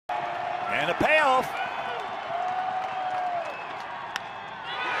And a payoff.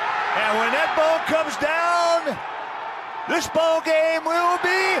 And when that ball comes down, this ball game will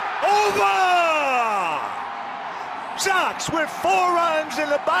be over. Sox with 4 runs in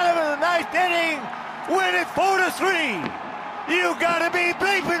the bottom of the 9th inning, win it 4-3. You gotta be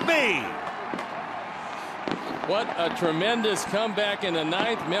bleeping me. What a tremendous comeback in the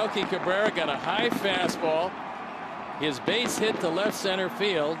 9th. Melky Cabrera got a high fastball. His base hit to left center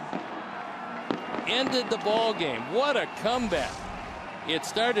field ended the ball game. What a comeback. It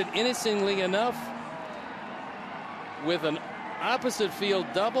started innocently enough with an opposite field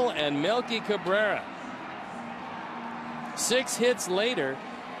double, and Melky Cabrera, 6 hits later,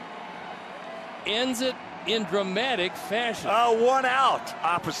 ends it in dramatic fashion. A 1-out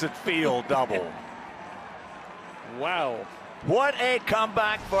opposite field double. Wow. What a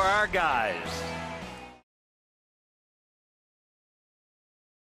comeback for our guys.